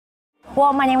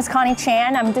Well, my name is Connie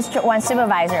Chan. I'm District 1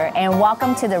 Supervisor, and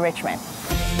welcome to the Richmond.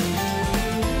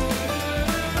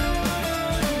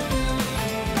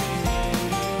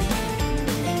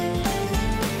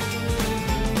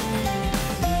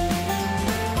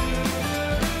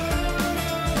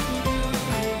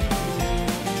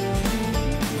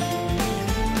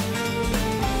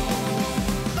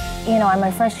 You know, I'm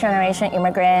a first-generation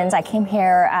immigrant. I came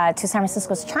here to San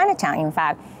Francisco's Chinatown, in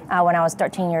fact, when I was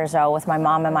 13 years old with my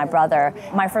mom and my brother.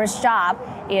 My first job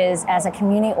is as a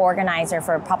community organizer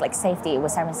for public safety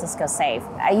with San Francisco Safe.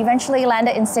 I eventually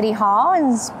landed in City Hall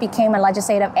and became a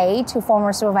legislative aide to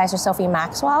former Supervisor Sophie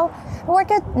Maxwell. I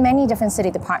worked at many different city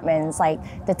departments,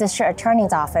 like the district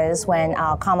attorney's office when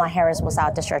Kamala Harris was our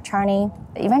district attorney.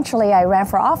 Eventually, I ran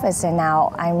for office, and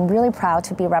now I'm really proud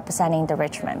to be representing the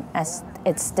Richmond as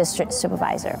its district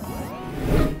supervisor.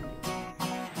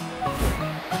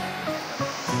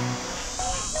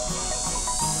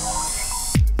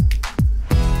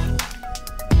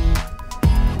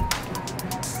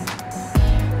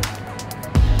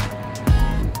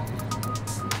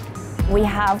 We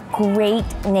have great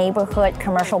neighborhood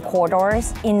commercial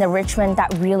corridors in the Richmond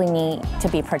that really need to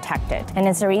be protected. And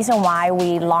it's the reason why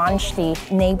we launched the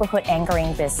neighborhood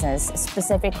anchoring business,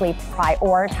 specifically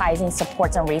prioritizing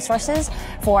supports and resources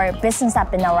for businesses that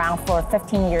have been around for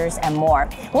 15 years and more.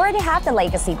 We already have the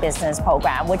legacy business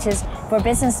program, which is for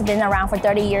businesses that have been around for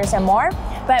 30 years and more.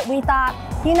 But we thought,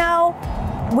 you know,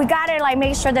 we gotta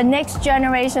make sure the next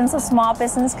generations of small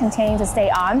business continue to stay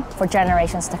on for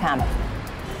generations to come.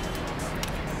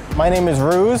 My name is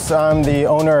Roos. I'm the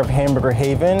owner of Hamburger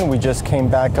Haven. We just came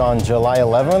back on July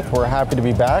 11th. We're happy to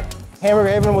be back. Hamburger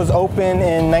Haven was open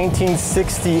in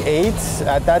 1968.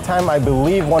 At that time, I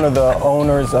believe one of the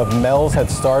owners of Mel's had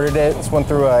started it. This went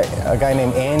through a guy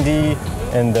named Andy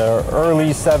in the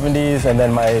early 70s, and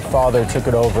then my father took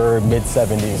it over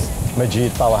mid-70s,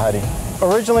 Majid Falahati.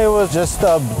 Originally, it was just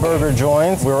a burger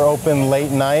joint. We were open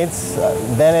late nights.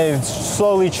 Then it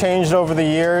slowly changed over the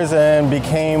years and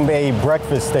became a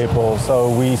breakfast staple.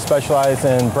 So we specialize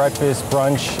in breakfast,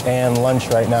 brunch, and lunch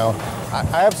right now.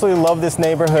 I absolutely love this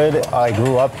neighborhood. I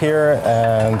grew up here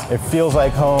and it feels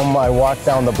like home. I walk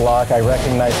down the block, I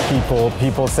recognize people.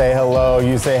 People say hello,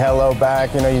 you say hello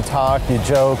back, you know, you talk, you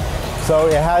joke. So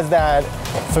it has that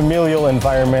familial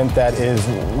environment that is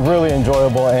really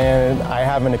enjoyable and I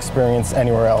haven't experienced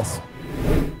anywhere else.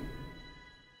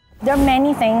 There are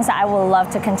many things that I would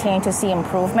love to continue to see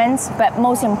improvements, but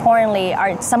most importantly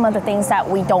are some of the things that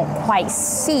we don't quite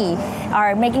see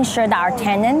are making sure that our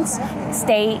tenants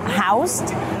stay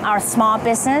housed, our small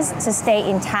business to stay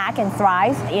intact and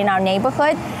thrive in our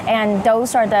neighborhood. And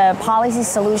those are the policy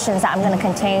solutions that I'm going to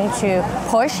continue to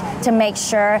push to make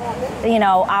sure, you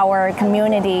know, our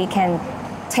community can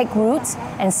take roots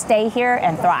and stay here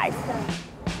and thrive.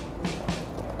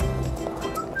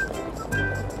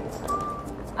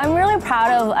 I'm really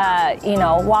proud of, you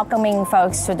know, welcoming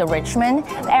folks to the Richmond.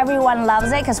 Everyone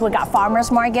loves it because we got farmers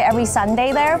market every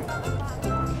Sunday there.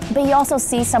 But you also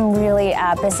see some really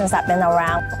business that been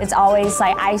around. It's always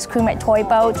like ice cream at Toy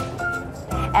Boat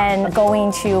and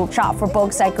going to shop for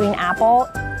books at Green Apple.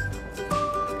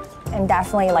 And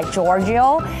definitely like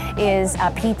Giorgio is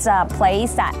a pizza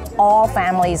place that all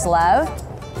families love.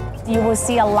 You will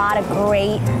see a lot of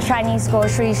great Chinese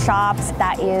grocery shops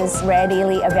that is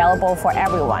readily available for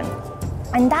everyone.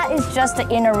 And that is just the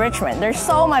inner Richmond. There's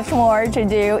so much more to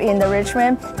do in the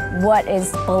Richmond. What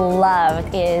is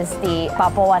beloved is the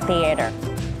Balboa Theatre.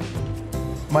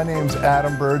 My name's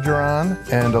Adam Bergeron,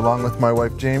 and along with my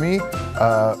wife Jamie,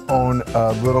 own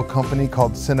a little company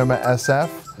called CinemaSF.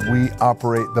 We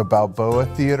operate the Balboa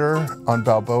Theatre on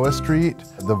Balboa Street,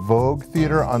 the Vogue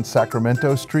Theatre on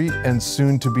Sacramento Street, and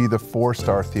soon to be the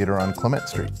 4-Star Theatre on Clement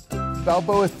Street.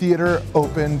 Balboa Theatre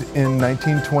opened in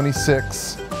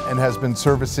 1926 and has been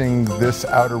servicing this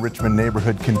outer Richmond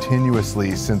neighborhood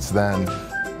continuously since then.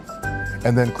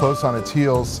 And then close on its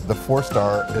heels, the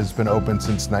 4-Star has been open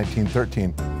since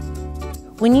 1913.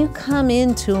 When you come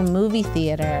into a movie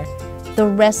theater, the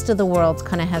rest of the world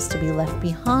kind of has to be left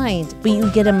behind, but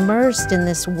you get immersed in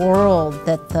this world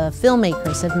that the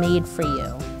filmmakers have made for you.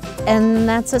 And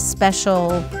that's a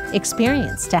special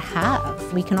experience to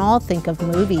have. We can all think of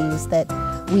movies that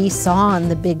we saw on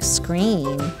the big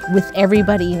screen with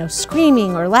everybody, you know,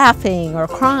 screaming or laughing or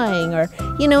crying or,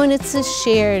 you know, and it's a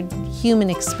shared human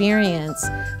experience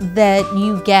that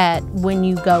you get when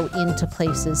you go into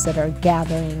places that are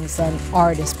gatherings and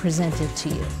art is presented to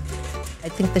you. I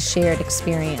think the shared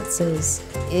experience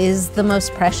is the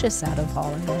most precious out of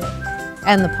all of it,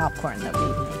 and the popcorn that we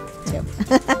make too.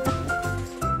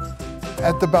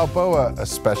 At the Balboa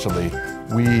especially,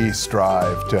 We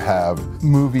strive to have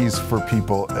movies for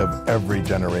people of every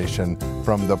generation,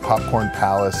 from the Popcorn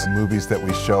Palace movies that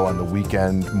we show on the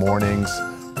weekend mornings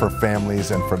for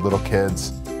families and for little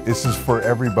kids. This is for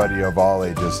everybody of all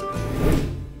ages.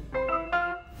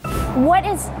 What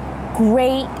is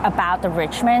great about the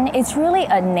Richmond, it's really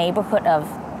a neighborhood of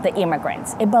the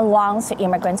immigrants. It belongs to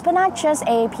immigrants, but not just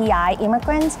AAPI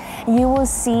immigrants. You will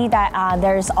see that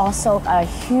there's also a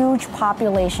huge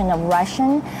population of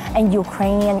Russian and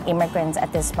Ukrainian immigrants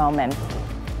at this moment.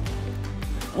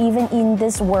 Even in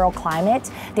this world climate,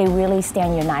 they really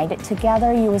stand united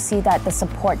together. You will see that the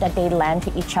support that they lend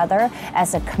to each other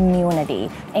as a community.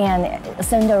 And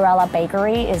Cinderella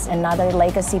Bakery is another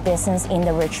legacy business in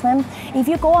the Richmond. If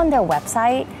you go on their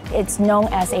website, it's known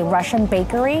as a Russian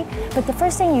bakery, but the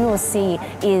first thing you will see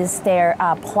is their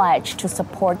pledge to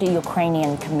support the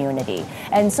Ukrainian community.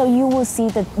 And so you will see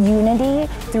the unity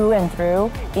through and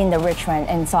through in the Richmond.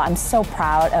 And so I'm so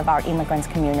proud of our immigrants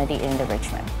community in the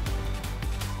Richmond.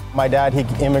 My dad, he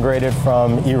immigrated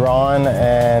from Iran,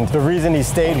 and the reason he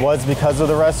stayed was because of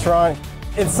the restaurant.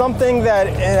 It's something that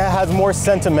it has more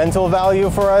sentimental value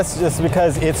for us just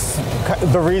because it's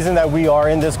the reason that we are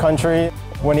in this country.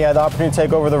 When he had the opportunity to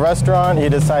take over the restaurant, he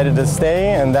decided to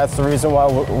stay, and that's the reason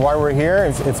why we're here.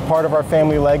 It's part of our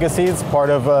family legacy, it's part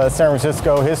of San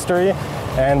Francisco history,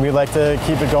 and we'd like to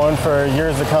keep it going for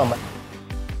years to come.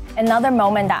 Another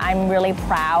moment that I'm really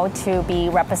proud to be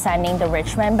representing the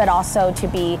Richmond, but also to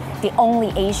be the only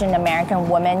Asian American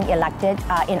woman elected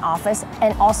in office,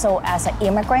 and also as an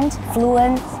immigrant,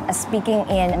 fluent, speaking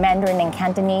in Mandarin and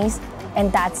Cantonese,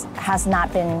 and that has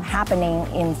not been happening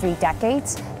in 3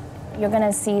 decades. You're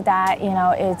gonna see that,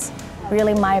 it's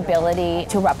really my ability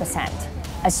to represent,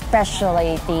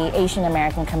 especially the Asian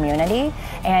American community,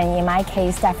 and in my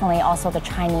case, definitely also the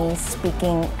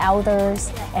Chinese-speaking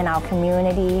elders in our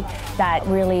community that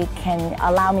really can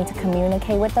allow me to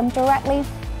communicate with them directly.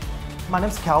 My name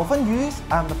is Calvin Yu.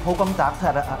 I'm the program director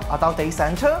at Adult Day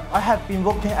Center. I have been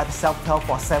working at the self-help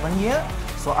for 7 years,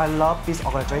 so I love this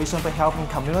organization for helping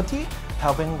community,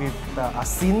 helping with the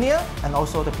senior and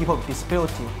also the people with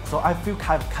disability. So I feel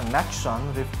kind of connection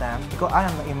with them because I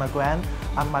am an immigrant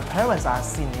and my parents are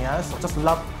seniors. So just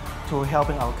love to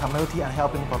helping our community and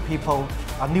helping for people,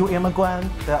 a new immigrant,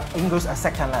 the English as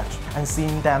second language, and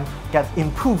seeing them get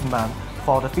improvement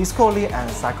for the physically and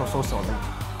psychosocially.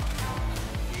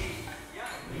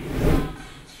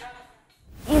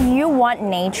 If you want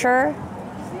nature,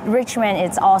 Richmond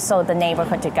is also the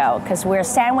neighborhood to go because we're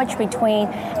sandwiched between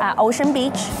Ocean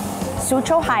Beach,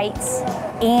 Suzhou Heights,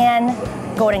 and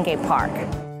Golden Gate Park.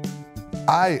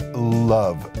 I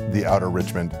love the Outer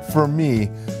Richmond. For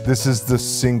me, this is the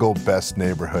single best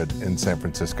neighborhood in San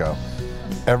Francisco.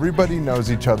 Everybody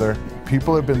knows each other.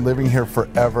 People have been living here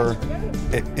forever.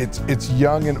 It's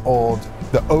young and old.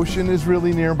 The ocean is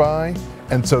really nearby.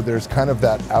 And so there's kind of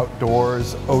that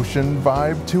outdoors ocean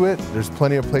vibe to it. There's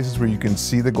plenty of places where you can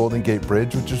see the Golden Gate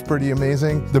Bridge, which is pretty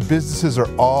amazing. The businesses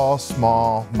are all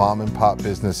small mom and pop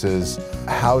businesses.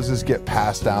 Houses get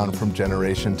passed down from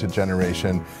generation to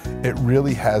generation. It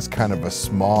really has kind of a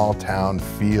small town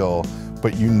feel,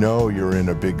 but you know you're in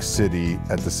a big city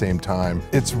at the same time.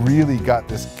 It's really got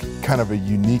this kind of a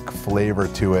unique flavor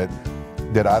to it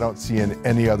that I don't see in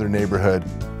any other neighborhood.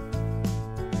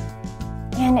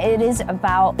 And it is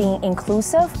about being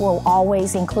inclusive. We're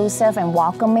always inclusive and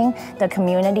welcoming the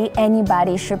community.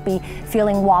 Anybody should be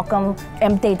feeling welcome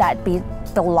and that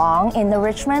belong in the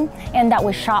Richmond. And that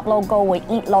with Shop logo, with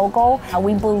Eat logo,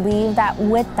 we believe that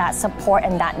with that support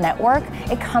and that network,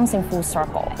 it comes in full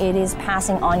circle. It is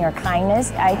passing on your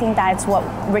kindness. I think that's what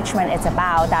Richmond is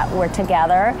about, that we're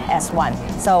together as one.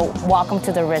 So welcome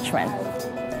to the Richmond.